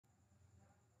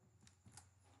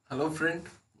Hello friend,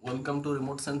 welcome to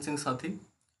Remote Sensing Sathi.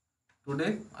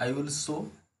 Today I will show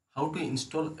how to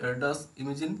install ERDAS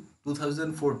Imagine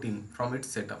 2014 from its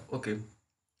setup. Okay,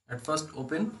 at first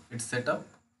open its setup.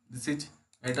 This is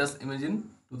ERDAS Imagine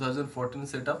 2014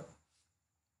 setup.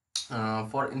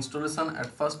 For installation, at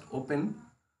first open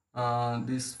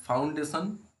this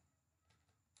foundation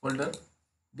folder,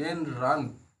 then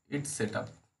run its setup.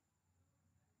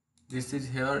 This is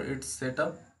here its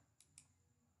setup.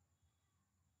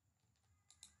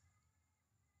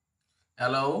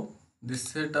 Allow this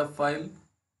setup file,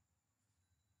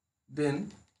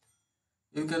 then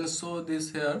you can show this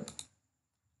here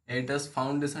ERDAS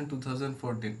Foundation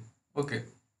 2014. Okay,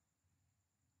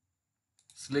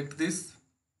 select this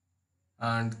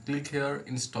and click here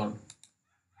install.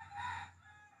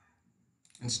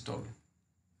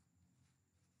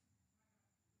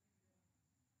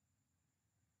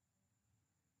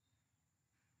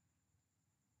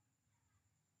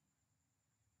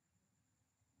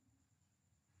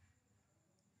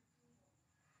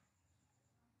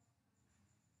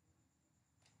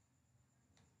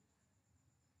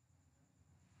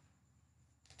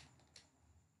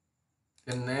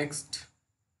 Then next,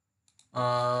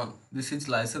 this is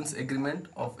license agreement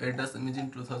of ERDAS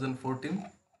Imagine 2014.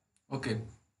 Okay,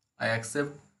 I accept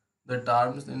the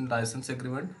terms in license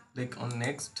agreement. Click on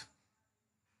next.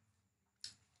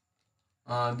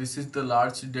 This is the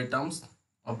large datums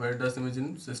of ERDAS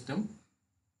Imagine system.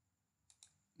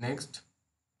 Next,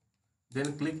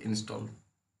 then click install.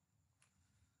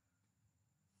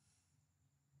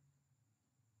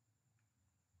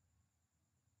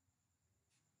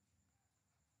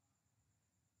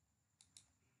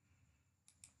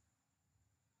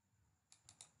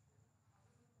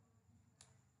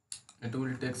 It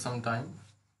will take some time.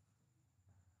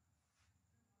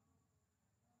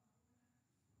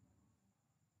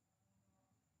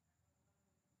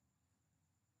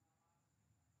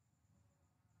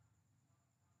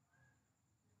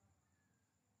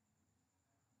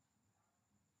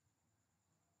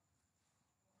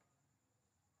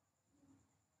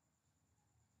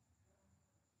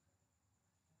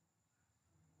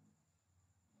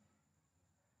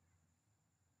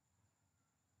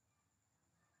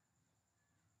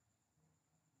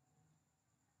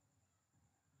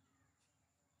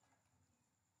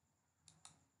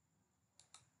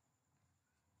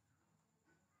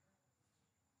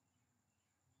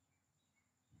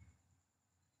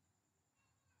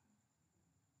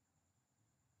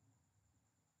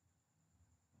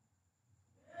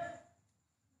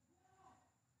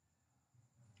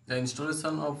 The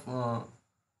installation of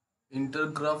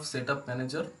Intergraph Setup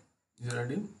Manager is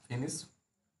ready, finished.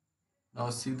 Now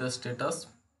see the status.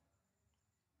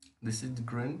 This is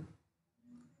green.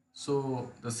 So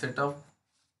the setup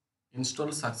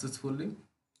installed successfully.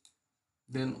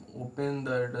 Then open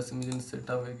the ERDAS Imagine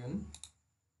setup again.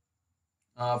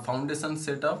 Foundation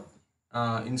setup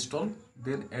install.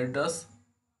 Then ERDAS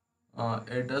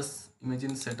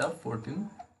Imagine setup 14.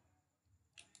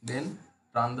 Then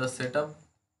run the setup.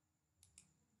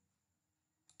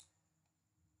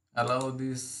 Allow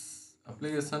this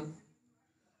application.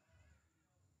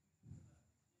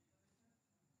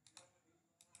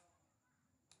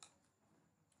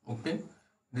 Okay,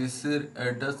 this is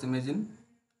ERDAS Imagine.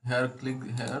 Here click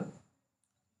here.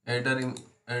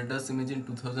 ERDAS Imagine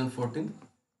 2014.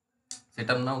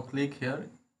 Setup now. Click here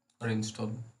for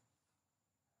install.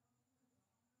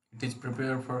 It is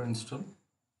prepared for install.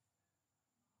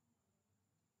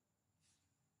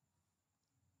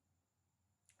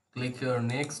 Click here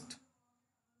next.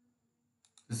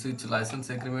 This is license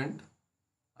agreement.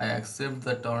 I accept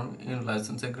the term in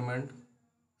license agreement.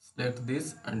 Select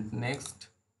this and next.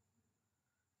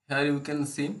 Here you can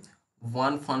see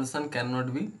one function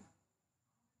cannot be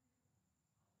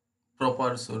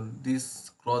proper, so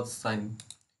this cross sign,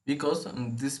 because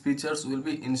these features will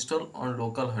be installed on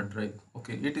local hard drive.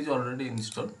 Okay, it is already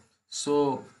installed,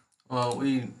 so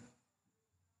we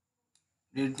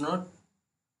need not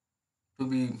to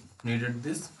be needed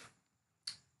this.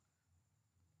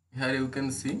 Here you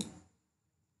can see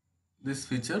this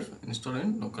feature installed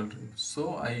in local drive,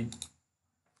 so I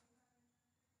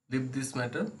leave this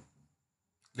matter,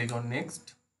 click on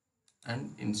next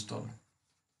and install.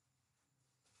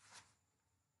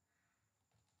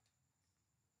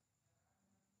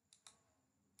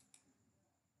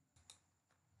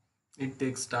 It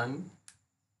takes time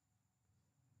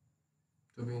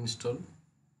to be installed.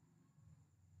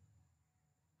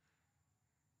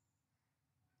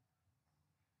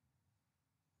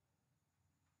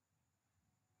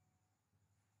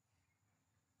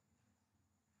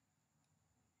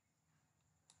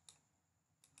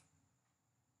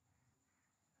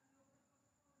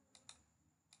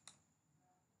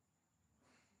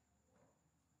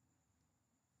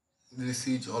 This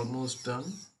is almost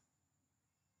done.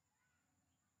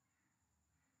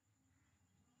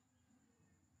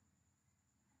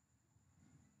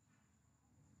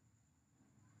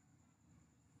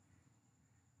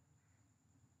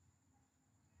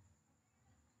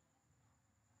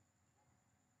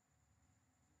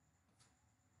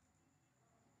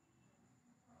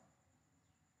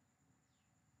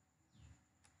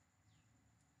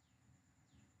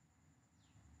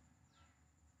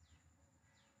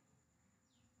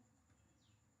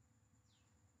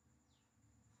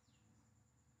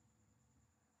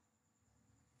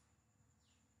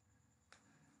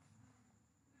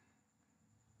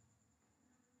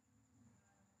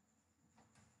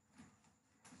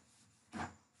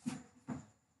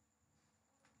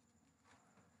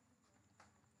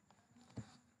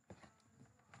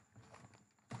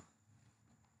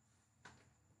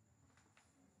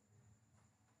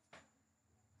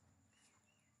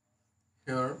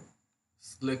 Here,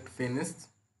 select finish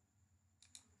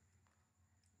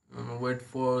and wait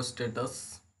for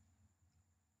status.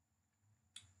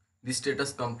 This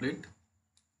status complete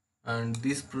and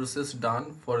this process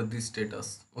done for this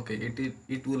status. Okay,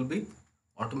 it will be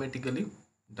automatically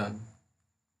done.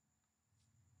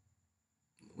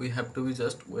 We have to be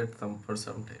just wait for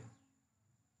some time.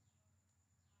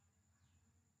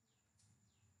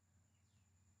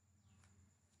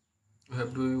 We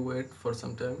have to wait for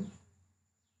some time.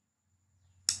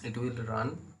 It will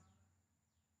run.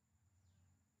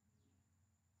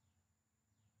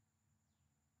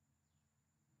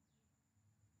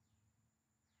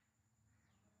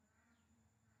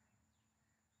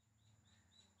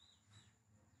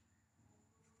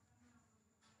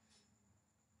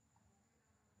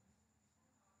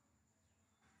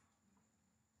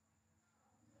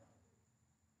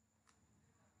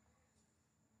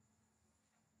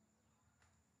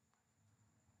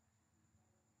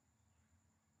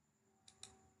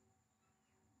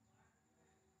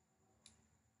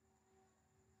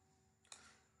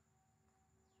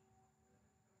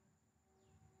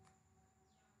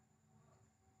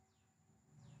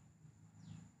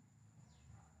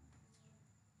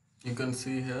 You can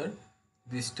see here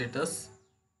the status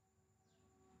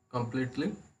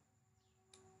completely.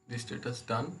 The status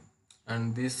done,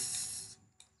 and this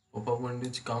pop-up window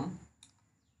come.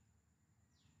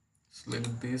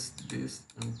 Select this,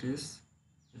 and this.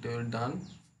 It will done.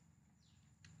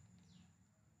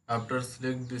 After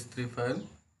select these three files,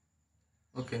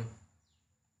 okay.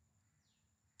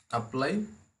 Apply,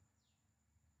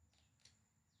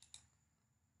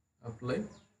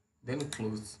 then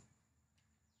close.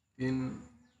 Then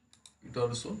it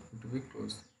also to be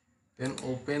closed. Then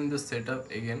open the setup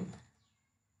again.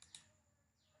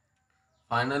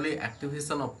 Finally,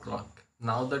 activation of clock.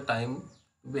 Now the time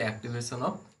to be activation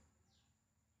of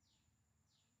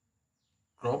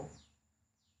crop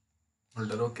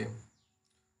holder. Okay.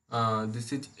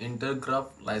 This is intergraph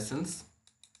license.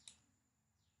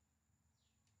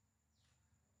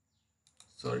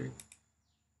 Sorry.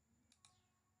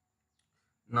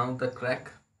 Now the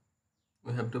crack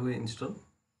we have to be installed.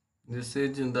 This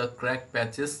is in the crack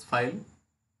patches file.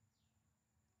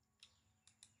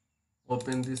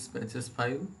 Open this patches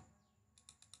file.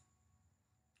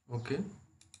 Okay.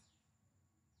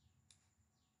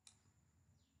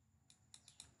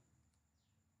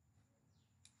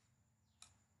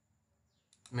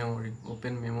 Memory.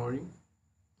 Open memory.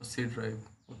 C drive.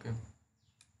 Okay.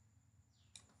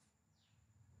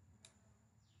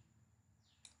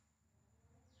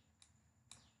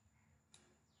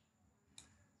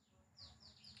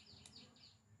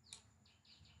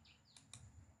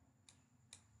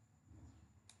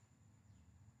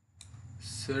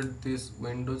 Set this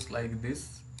windows like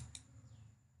this.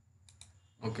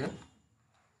 Okay.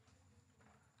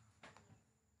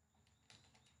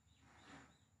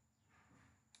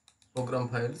 Program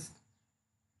files.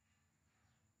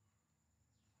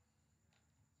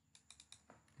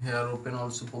 Here open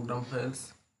also program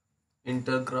files.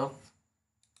 Intergraph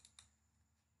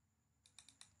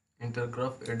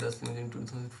ERDAS Imagine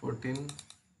 2014.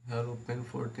 Here open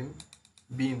 14.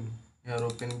 Bean. Here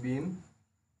open bean.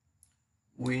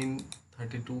 Win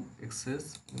 32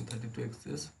 access.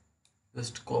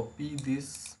 Just copy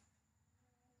this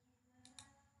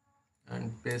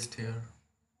and paste here.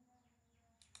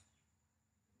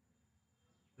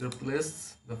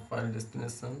 Replace the file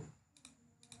destination.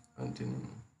 Continue.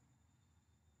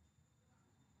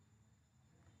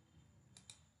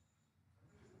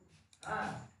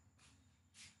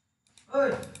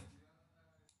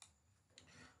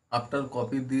 After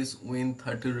copy this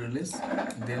Win30 release,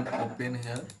 then open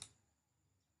here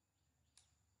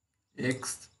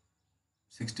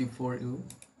X64U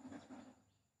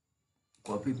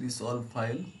Copy this all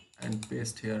file and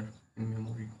paste here in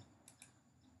memory.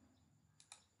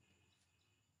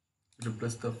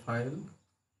 Replace the file,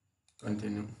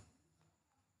 continue.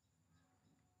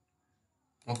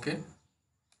 Okay,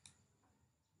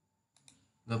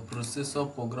 the process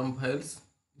of program files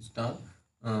is done.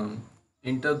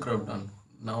 Intergraph done.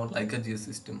 Now like a GS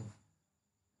system.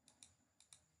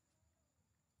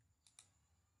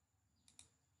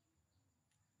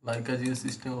 Like a GS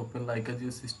system, open like a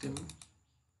GS system.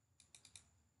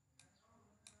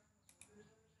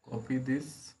 Copy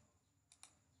this,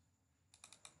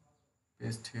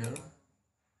 paste here.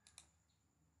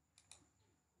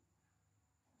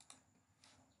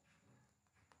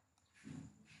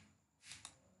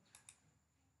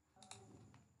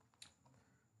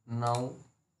 Now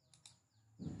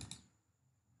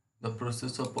the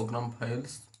process of program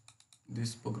files,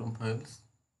 these program files,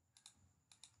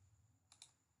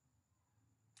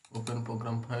 open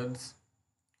program files,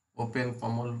 open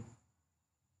common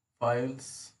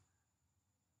files,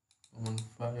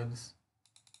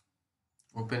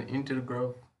 open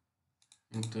intergraph,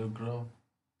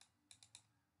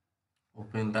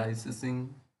 open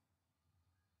licensing,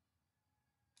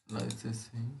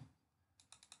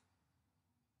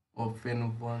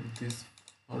 open this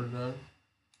folder,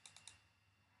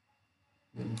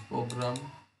 then program,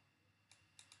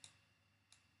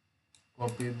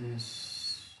 copy this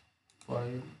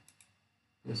file,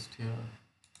 paste here.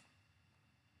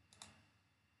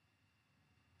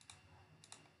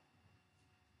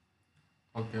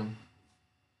 Okay,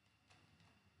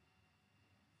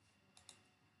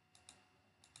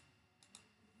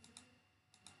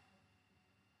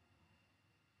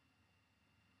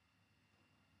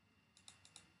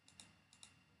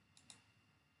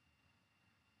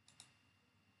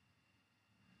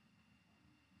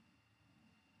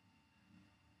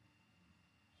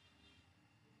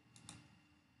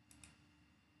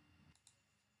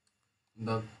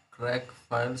 the crack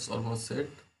files almost set.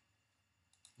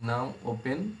 Now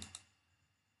open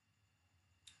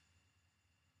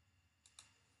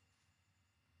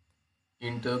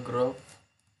intergraph,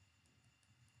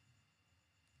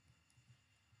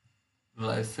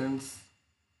 license,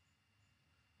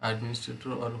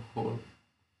 administrator or whole.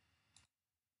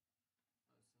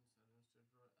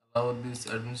 Allow this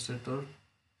administrator.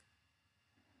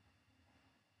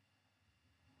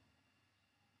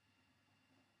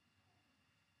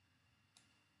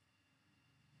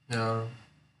 Here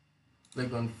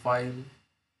click on file,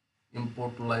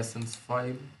 import license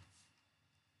file,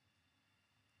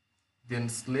 then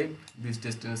select this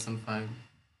destination file,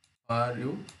 or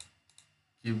you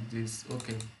keep this.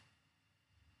 Okay,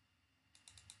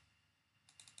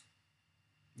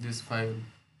 this file,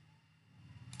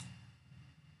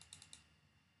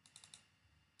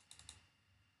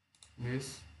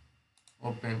 this,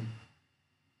 open.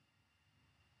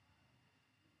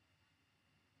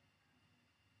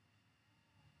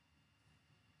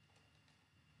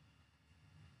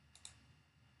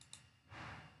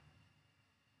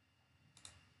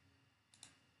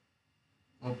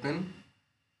 Open.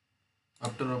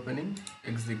 After opening,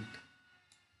 exit.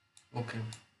 Okay,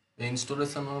 the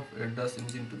installation of ERDAS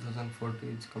Imagine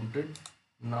 2014 is complete.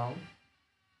 Now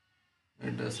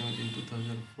ERDAS Imagine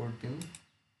 2014,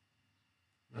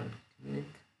 right click,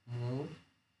 more,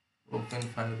 open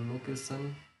file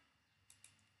location,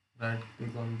 right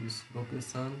click on this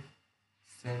location,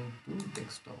 send to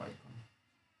desktop icon.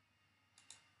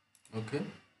 Okay,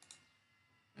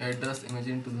 ERDAS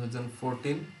Imagine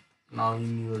 2014 now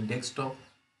in your desktop.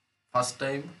 First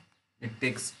time it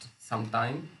takes some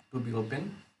time to be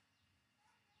open.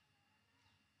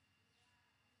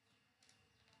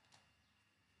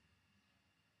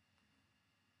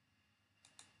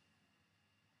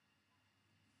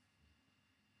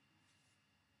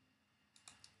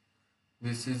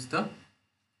 This is the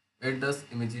ERDAS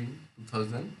Imagine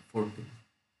 2014.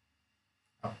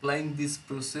 Applying this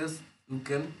process, you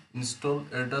can install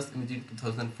ERDAS Imagine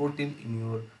 2014 in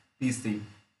your PC.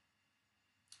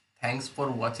 Thanks for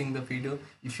watching the video.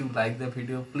 If you like the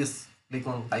video, please click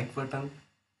on like button.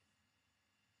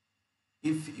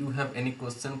 If you have any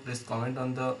question, please comment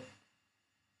on the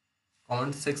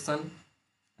comment section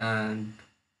and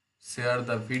share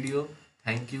the video.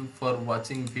 Thank you for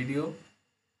watching video.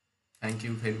 Thank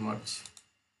you very much.